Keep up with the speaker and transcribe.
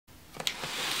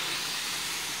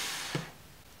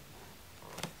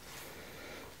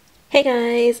Hey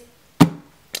guys!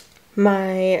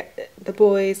 The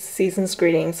Boyz season's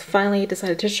greetings finally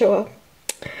decided to show up.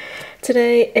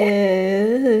 Today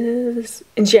is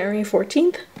January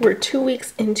 14th. We're 2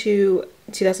 weeks into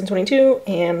 2022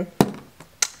 and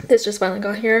this just finally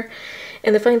got here.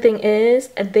 And the funny thing is,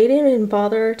 they didn't even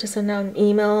bother to send out an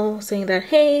email saying that,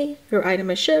 hey, your item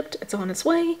is shipped, it's on its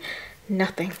way.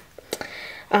 Nothing.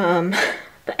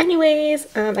 But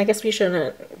anyways, I guess we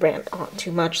shouldn't rant on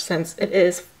too much since it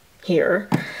is here.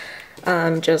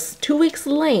 Just 2 weeks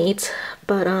late,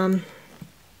 but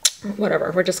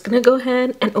whatever. We're just gonna go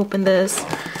ahead and open this.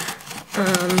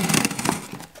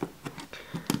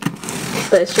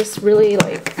 But it's just really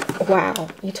like, wow,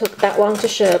 you took that long to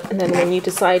ship, and then when you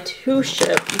decide to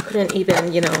ship, you couldn't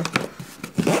even, you know,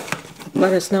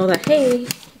 let us know that, hey,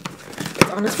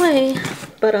 it's on its way.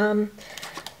 But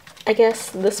I guess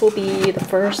this will be the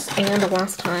first and the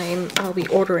last time I'll be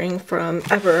ordering from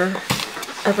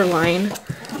Everline,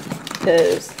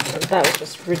 because that was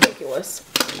just ridiculous.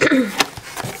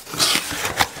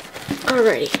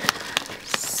 Alrighty,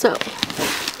 so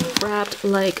wrapped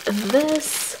like this.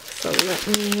 So let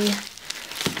me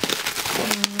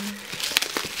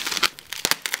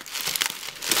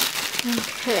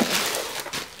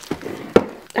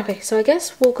okay, so I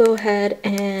guess we'll go ahead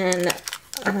and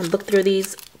look through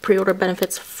these pre-order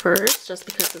benefits first, just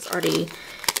because it's already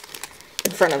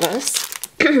in front of us.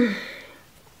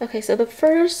 Okay, so the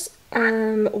first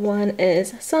one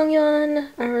is Sangyeon,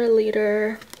 our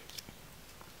leader.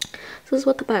 This is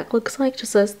what the back looks like.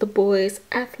 Just says the Boyz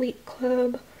Athlete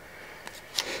Club.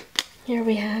 Here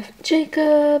we have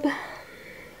Jacob.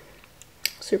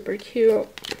 Super cute.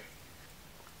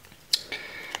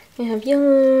 We have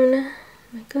Yoon. Oh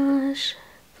my gosh.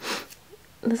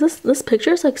 This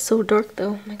picture is like so dark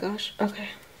though. Oh my gosh. Okay.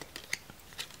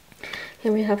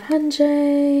 Here we have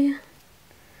Hanjae.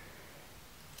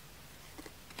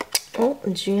 Oh,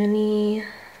 Jenny.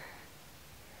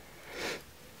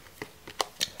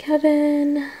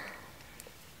 Kevin.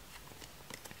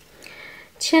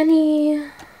 Jenny.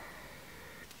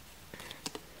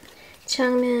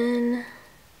 Changmin.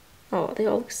 Oh, they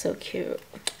all look so cute.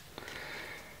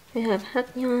 We have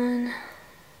Hakyeon.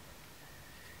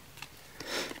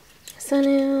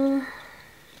 Sunu.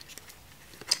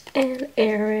 And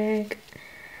Eric.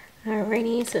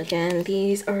 Alrighty, so again,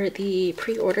 these are the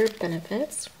pre-order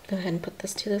benefits. Go ahead and put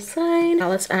this to the side. Now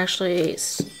let's actually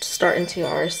start into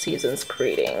our season's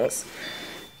greetings.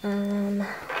 Let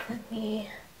me...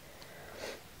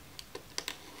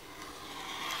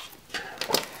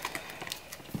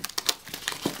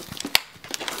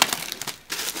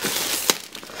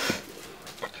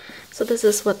 So this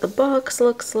is what the box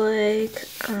looks like.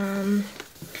 And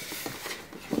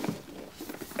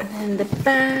then the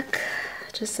back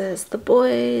just says the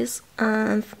Boyz,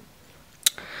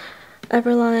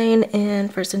 Everline,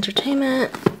 and First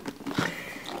Entertainment.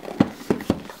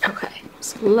 Okay,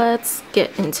 so let's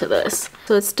get into this.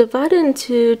 So it's divided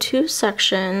into 2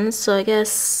 sections, so I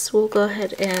guess we'll go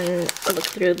ahead and look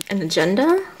through an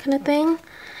agenda kind of thing.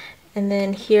 And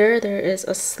then here there is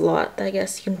a slot that I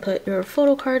guess you can put your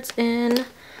photo cards in.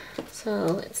 So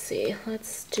let's see,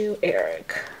 let's do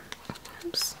Eric.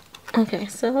 Oops. Okay,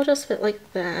 so I'll just fit like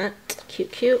that.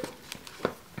 Cute, cute.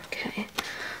 Okay,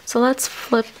 so let's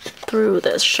flip through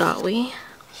this, shall we?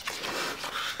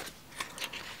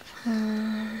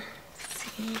 Let's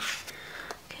see.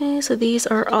 Okay, so these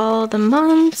are all the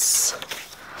months.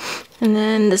 And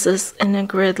then this is in a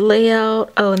grid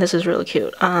layout. Oh, and this is really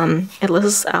cute. It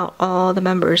lists out all the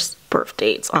members' birth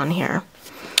dates on here.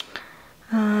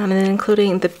 And then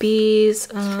including the bees,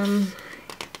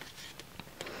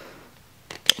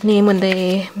 name when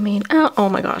they made out. Oh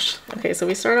my gosh. Okay, so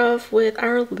we start off with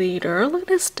our leader. Look at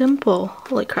this dimple.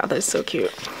 Holy crap, that's so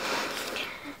cute.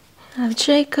 I have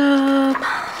Jacob.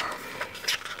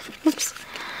 Oops.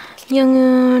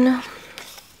 Yoongun.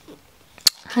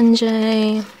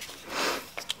 Hanjae.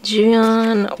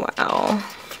 Juyeon. Wow.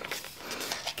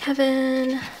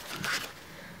 Kevin.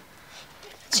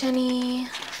 Jenny.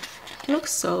 He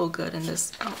looks so good in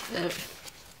this outfit.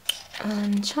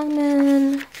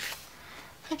 Changmin.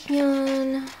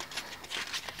 Hakyeon,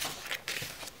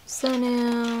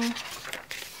 Sonu,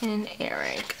 and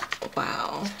Eric.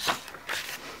 Wow.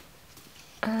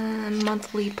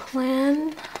 Monthly plan.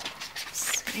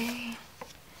 Let's see.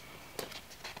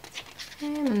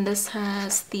 And then this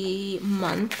has the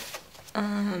month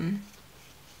on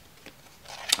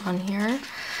here.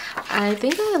 I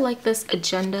think I like this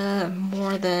agenda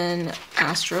more than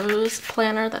Astro's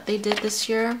planner that they did this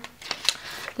year.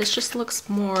 This just looks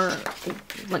more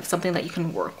like something that you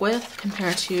can work with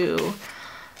compared to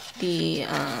the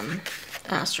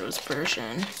Astro's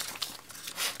version.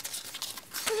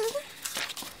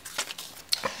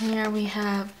 Here we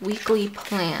have weekly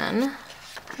plan.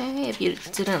 Okay, if you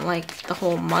didn't like the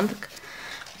whole month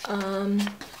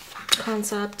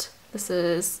concept, this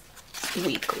is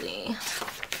weekly.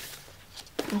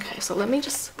 Okay, so let me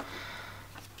just...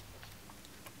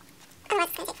 Okay,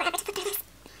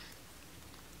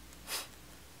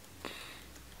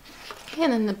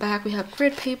 and then in the back we have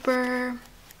grid paper.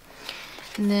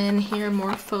 And then here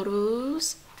more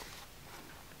photos.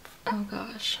 Oh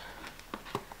gosh.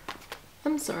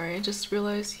 I'm sorry, I just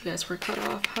realized you guys were cut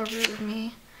off. How rude of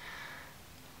me.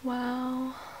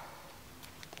 Wow.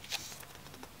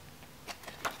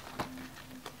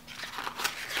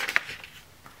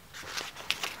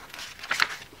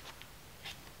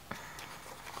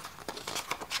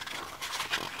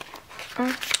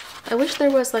 I wish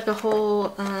there was like a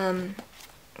whole,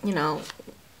 you know,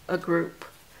 a group.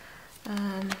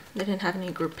 They didn't have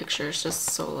any group pictures, just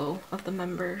solo of the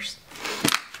members.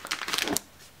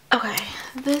 Okay,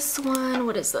 this one,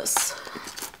 what is this?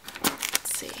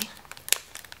 Let's see.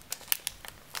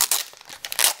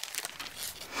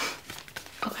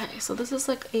 Okay, so this is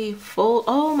like a full,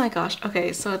 oh my gosh.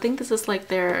 Okay, so I think this is like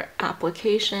their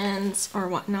applications or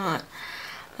whatnot.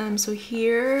 So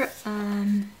here,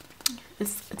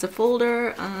 it's a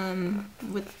folder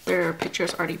with their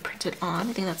pictures already printed on.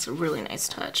 I think that's a really nice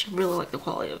touch. Really like the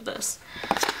quality of this.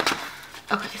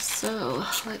 Okay, so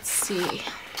let's see.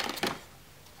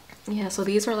 Yeah, so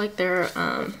these are like their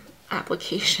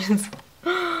applications.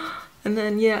 And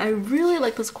then yeah, I really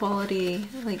like this quality.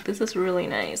 Like this is really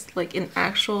nice. Like an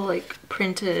actual like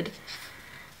printed,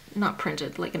 not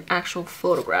printed, like an actual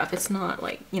photograph. It's not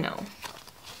like, you know,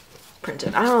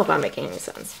 printed. I don't know if I'm making any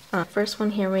sense. First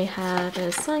one here we have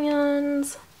is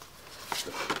Sungyeon's.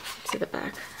 See the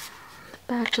back. The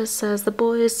back just says the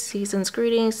Boyz Season's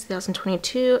Greetings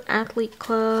 2022 Athlete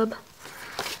Club.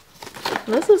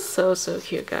 This is so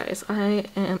cute, guys. I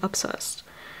am obsessed.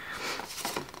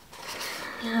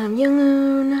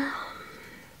 Youngoon.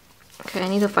 Okay, I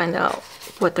need to find out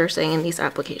what they're saying in these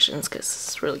applications because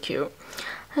it's really cute.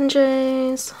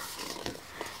 Hanjae's.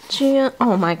 Gia.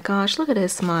 Oh my gosh, look at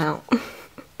his smile.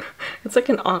 It's like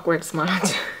an awkward smile.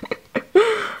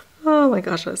 Oh my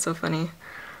gosh, that's so funny.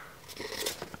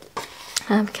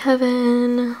 I have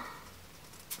Kevin.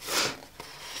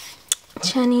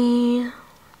 Jenny.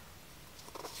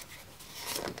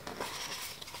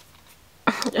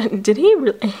 Did he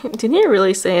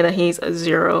really say that he's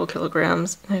 0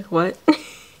 kilograms? Like what?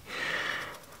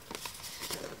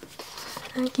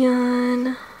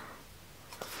 Again.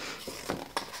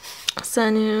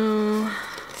 Sanu.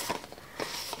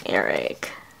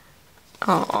 Eric.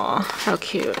 Aw, how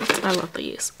cute. I love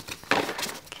these.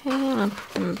 Okay, I'm gonna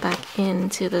put them back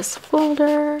into this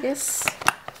folder. Yes.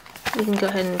 We can go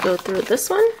ahead and go through this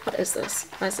one. What is this?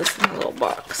 Why is this in a little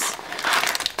box?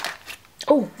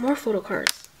 Oh, more photo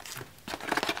cards.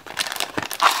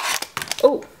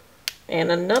 Oh,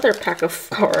 and another pack of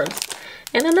cards.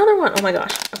 And another one. Oh my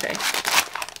gosh. Okay.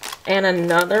 And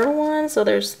another one. So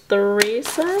there's 3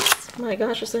 sets. Oh my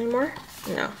gosh, is there any more?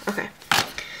 No. Okay.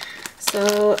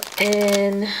 So,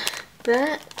 and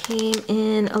that came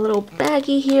in a little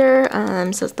baggie here.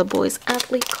 Says the Boyz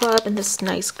Athlete Club in this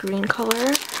nice green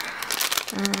color.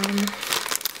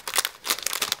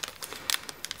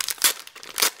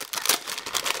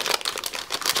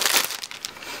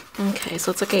 Okay,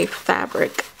 so it's like a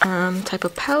fabric type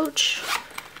of pouch,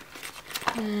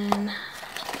 and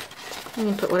you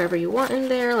can put whatever you want in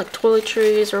there, like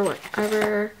toiletries or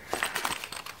whatever.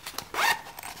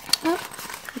 Oh, I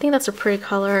think that's a pretty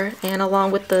color, and along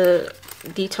with the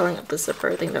detailing of the zipper,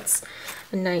 I think that's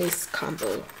a nice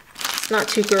combo. It's not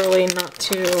too girly, not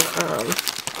too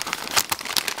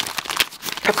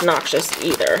obnoxious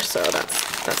either, so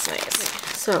that's nice.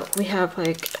 So we have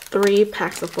like 3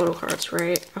 packs of photo cards,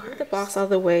 right? Okay. Get the box out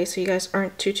of the way so you guys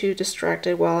aren't too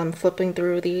distracted while I'm flipping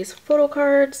through these photo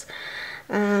cards.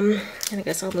 And I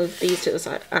guess I'll move these to the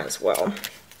side as well.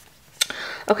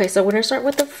 Okay, so we're gonna start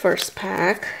with the first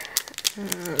pack.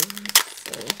 Okay,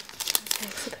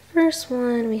 so the first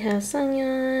one we have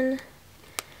Sungyeon.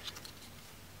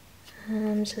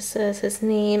 Just says his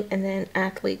name and then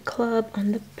Athlete Club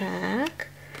on the back.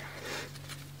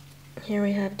 Here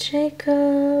we have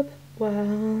Jacob.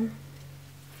 Wow.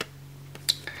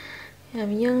 We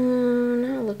have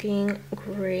Young looking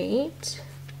great.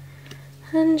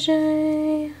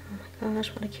 Hanjae. Oh my gosh,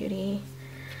 what a cutie.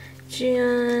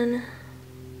 Jian.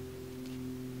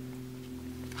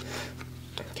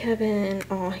 Kevin.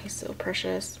 Oh, he's so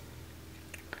precious.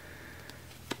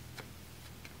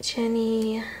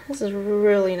 Jenny. This is a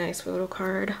really nice photo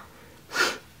card.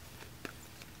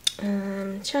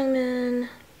 Changmin.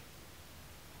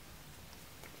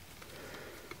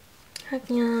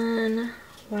 Hakyeon,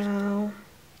 wow.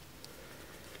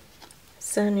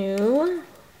 Sunu,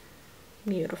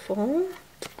 beautiful.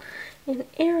 And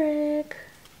Eric.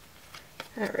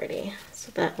 Alrighty,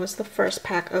 so that was the first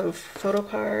pack of photo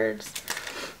cards.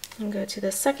 And go to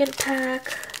the second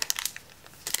pack.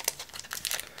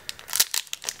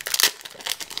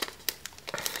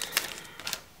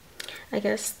 I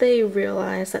guess they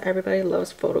realized that everybody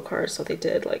loves photo cards, so they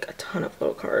did like a ton of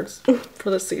photo cards for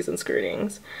the season's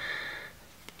greetings.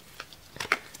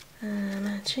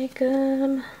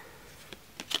 Jacob,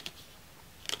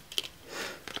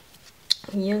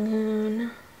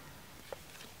 Younghoon.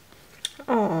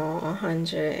 Aw,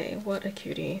 Hanjae, what a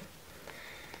cutie.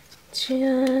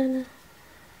 Jian,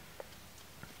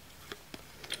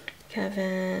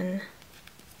 Kevin,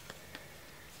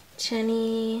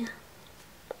 Jenny,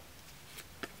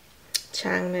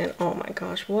 Changmin, oh my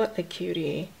gosh, what a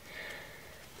cutie.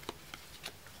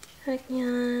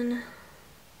 Hakyeon,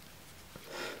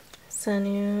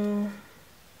 Sunu.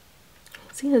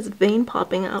 See his vein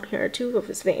popping out here, two of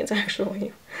his veins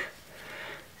actually.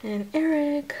 And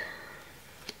Eric.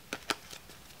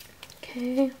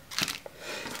 Okay.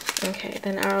 Okay,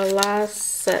 then our last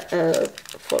set of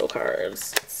photo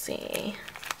cards. Let's see.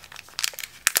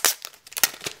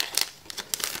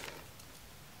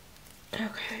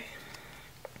 Okay.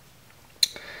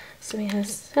 So we have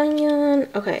Sangyeon.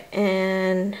 Okay,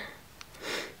 and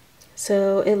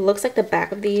so it looks like the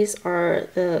back of these are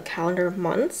the calendar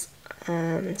months.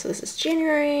 So this is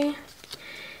January.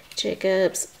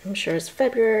 Jacob's, I'm sure it's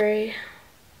February.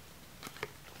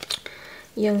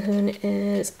 Younghoon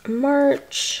is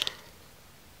March.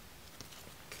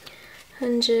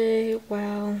 Hanjae,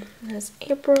 wow, that's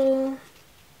April.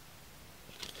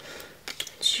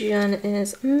 Jian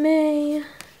is May.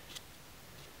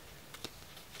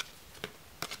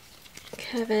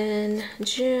 Kevin,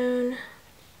 June.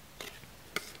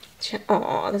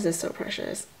 Oh, this is so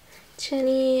precious.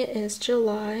 Jenny is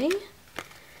July.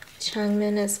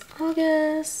 Changmin is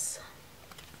August.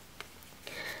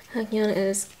 Hakyeon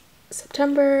is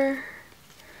September.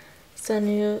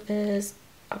 Sunu is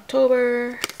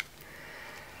October.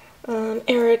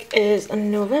 Eric is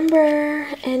November.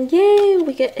 And yay,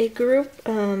 we get a group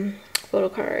photo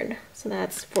card. So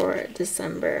that's for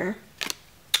December.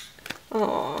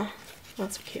 Aw,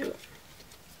 that's cute.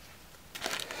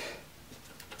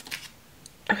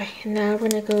 Okay, now we're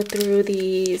gonna go through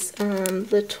these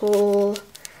little, what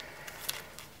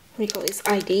do you call these,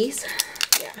 IDs?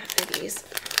 Yeah, IDs.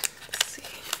 Let's see.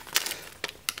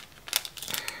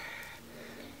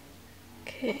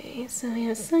 Okay, so we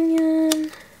have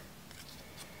Sungyeon,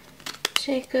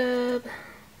 Jacob,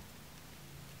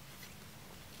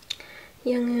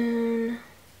 Younghoon,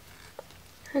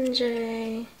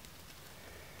 Hanjae,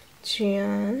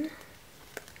 Jian,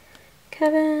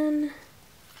 Kevin,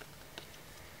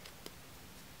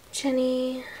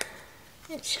 Jenny,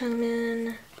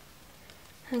 Changmin,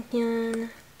 Hakyeon,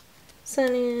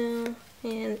 Sunu,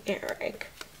 and Eric.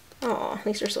 Oh,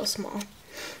 these are so small.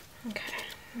 Okay,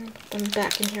 I'm gonna put them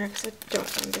back in here because I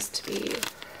don't want this to be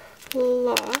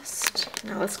lost.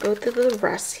 Now let's go through the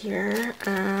rest here.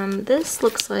 This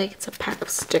looks like it's a pack of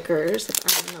stickers,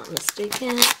 if I'm not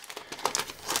mistaken.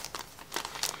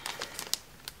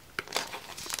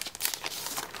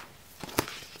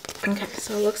 Okay,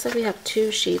 so it looks like we have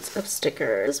 2 sheets of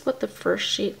stickers. This is what the first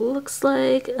sheet looks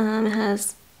like. It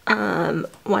has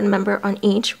 1 member on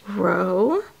each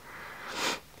row.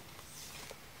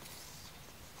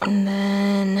 And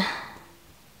then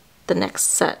the next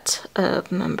set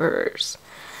of members.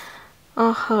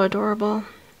 Oh, how adorable.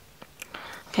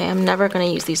 Okay, I'm never going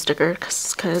to use these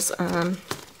stickers because I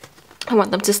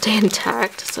want them to stay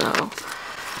intact, so...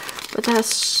 But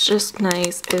that's just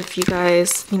nice if you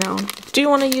guys, you know, do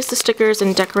want to use the stickers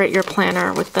and decorate your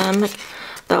planner with them.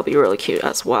 That'll be really cute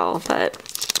as well, but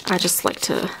I just like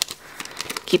to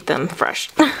keep them fresh.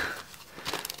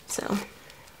 So,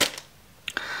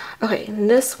 okay, and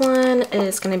this one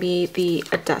is going to be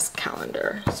a desk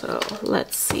calendar. So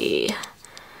let's see.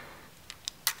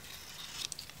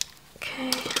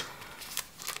 Okay.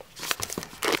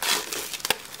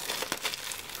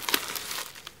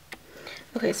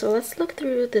 Okay, so let's look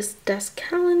through this desk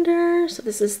calendar. So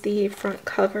this is the front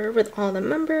cover with all the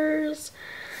members.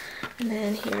 And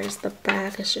then here's the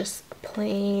back. It's just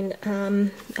plain,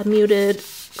 a muted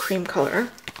cream color.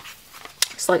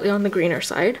 Slightly on the greener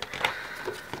side.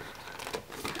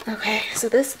 Okay, so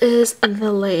this is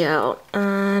the layout.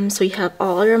 So you have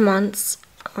all your months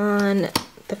on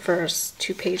the first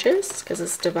 2 pages because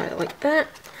it's divided like that.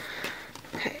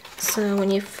 Okay, so when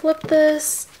you flip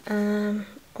this,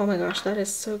 oh my gosh, that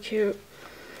is so cute.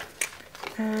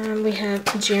 We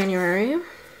have January. And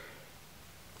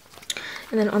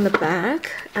then on the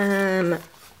back,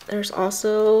 there's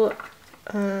also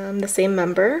the same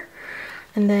member.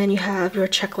 And then you have your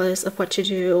checklist of what to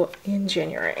do in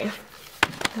January.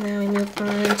 And then we move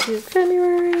on to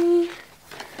February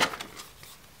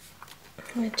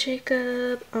with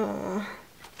Jacob. Aww.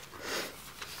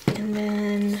 And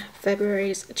then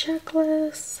February's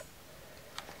checklist.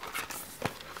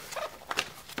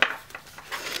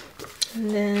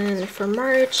 And then for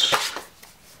March,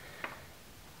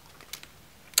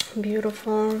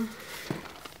 beautiful.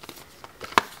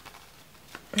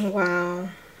 Wow.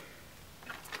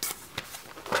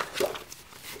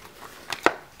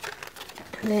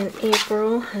 And then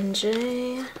April,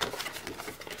 Hanjay.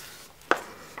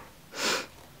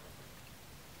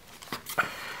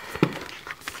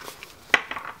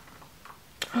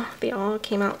 Oh, they all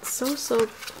came out so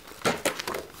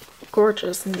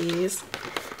gorgeous in these.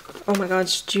 Oh my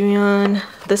gosh, Juyeon,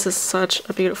 this is such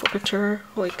a beautiful picture.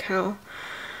 Holy cow.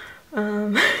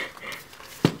 And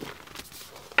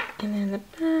then the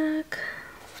back.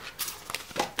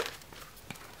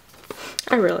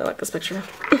 I really like this picture.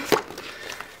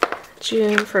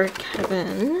 June for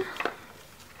Kevin.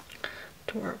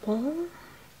 Adorable.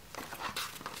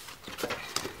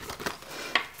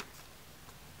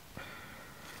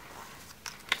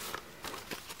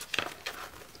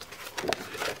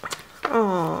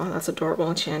 Oh, that's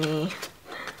adorable, Jenny.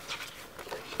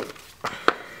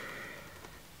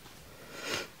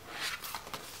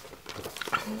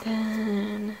 And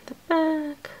then the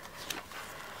back.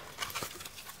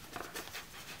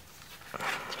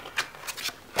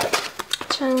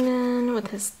 Changmin with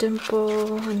his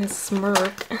dimple and his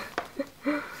smirk.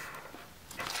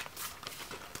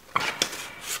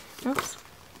 Oops.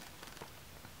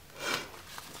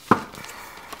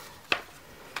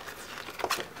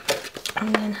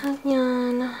 And then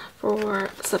Hagyeon for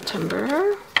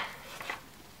September.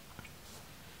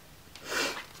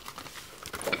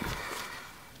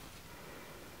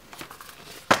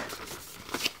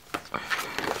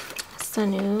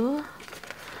 Sanu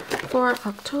for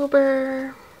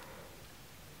October.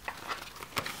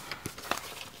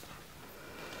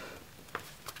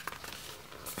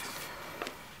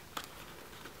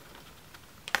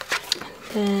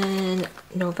 And then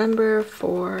November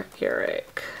for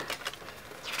Eric.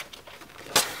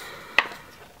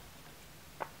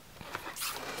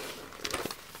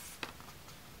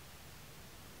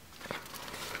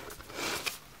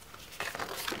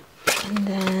 And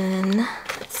then,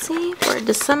 let's see, for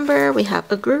December, we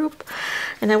have a group.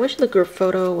 And I wish the group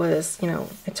photo was, you know,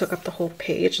 it took up the whole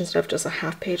page instead of just a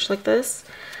half page like this.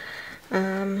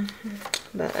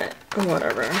 But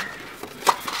whatever.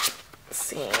 Let's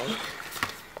see.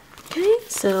 Okay,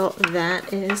 so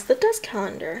that is the dust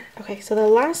calendar. Okay, so the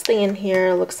last thing in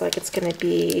here looks like it's going to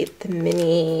be the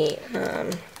mini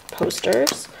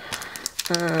posters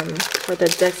for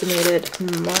the designated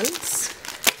months.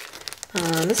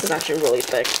 This is actually really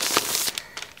thick.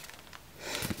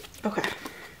 Okay.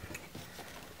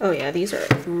 Oh yeah, these are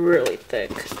really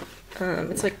thick.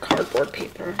 It's like cardboard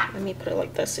paper. Let me put it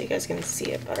like this so you guys can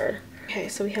see it better. Okay,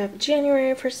 so we have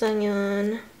January for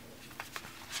Sungyeon.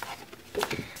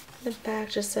 The back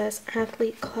just says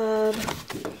Athlete Club.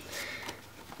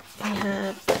 We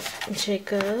have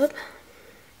Jacob.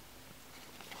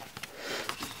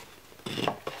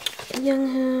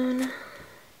 Younghoon.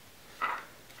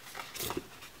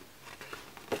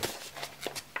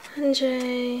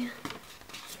 Hanjay.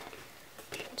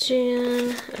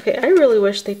 Jin. Okay, I really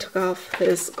wish they took off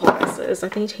his glasses. I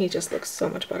think he just looks so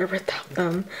much better without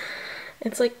them.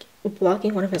 It's like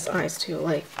blocking one of his eyes too.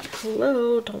 Like,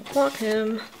 hello, don't block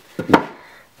him.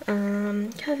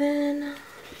 Kevin.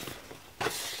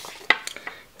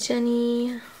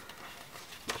 Jenny.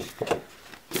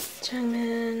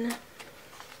 Changmin.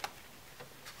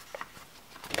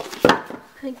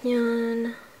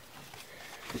 Hagyeon.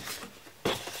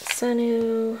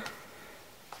 Sanu.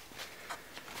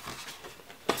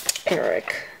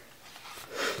 Eric.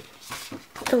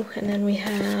 Oh, and then we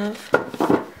have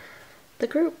the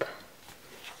group.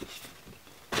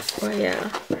 Oh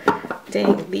yeah.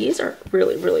 Dang, these are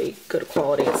really good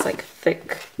quality. It's like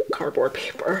thick cardboard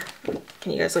paper.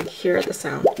 Can you guys like hear the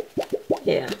sound?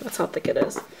 Yeah, that's how thick it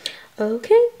is.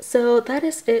 Okay, so that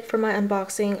is it for my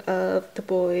unboxing of the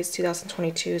Boyz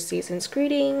 2022 Season's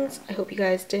Greetings. I hope you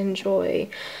guys did enjoy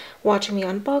watching me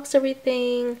unbox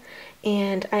everything.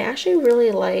 And I actually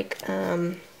really like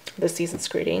the Season's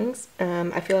Greetings.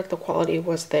 I feel like the quality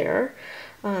was there.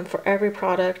 For every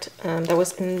product that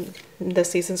was in the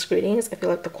Season's Greetings, I feel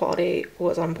like the quality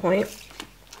was on point.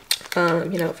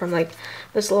 you know, from like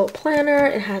this little planner.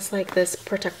 It has like this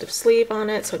protective sleeve on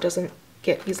it so it doesn't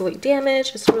get easily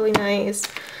damaged. It's really nice.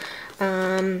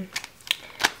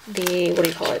 The, what do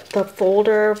you call it, the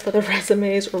folder for the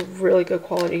resumes are really good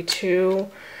quality too.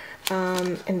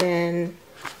 And then,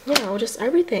 you know, just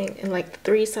everything, and like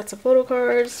 3 sets of photo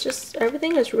cards, just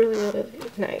everything is really, really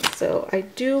nice. So I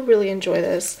do really enjoy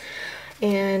this.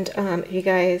 And if you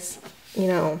guys, you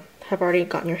know, have already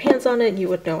gotten your hands on it, you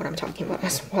would know what I'm talking about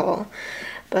as well.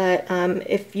 But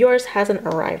if yours hasn't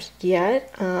arrived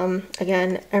yet,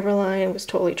 again, Everline was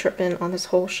totally tripping on this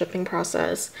whole shipping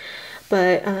process,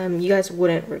 but you guys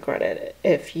wouldn't regret it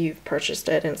if you've purchased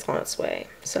it and it's on its way.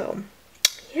 So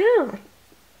yeah.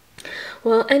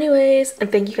 Well, anyways,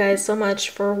 and thank you guys so much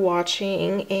for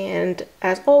watching, and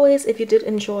as always, if you did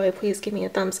enjoy, please give me a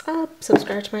thumbs up,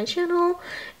 subscribe to my channel,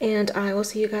 and I will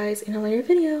see you guys in a later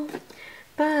video.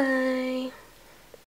 Bye.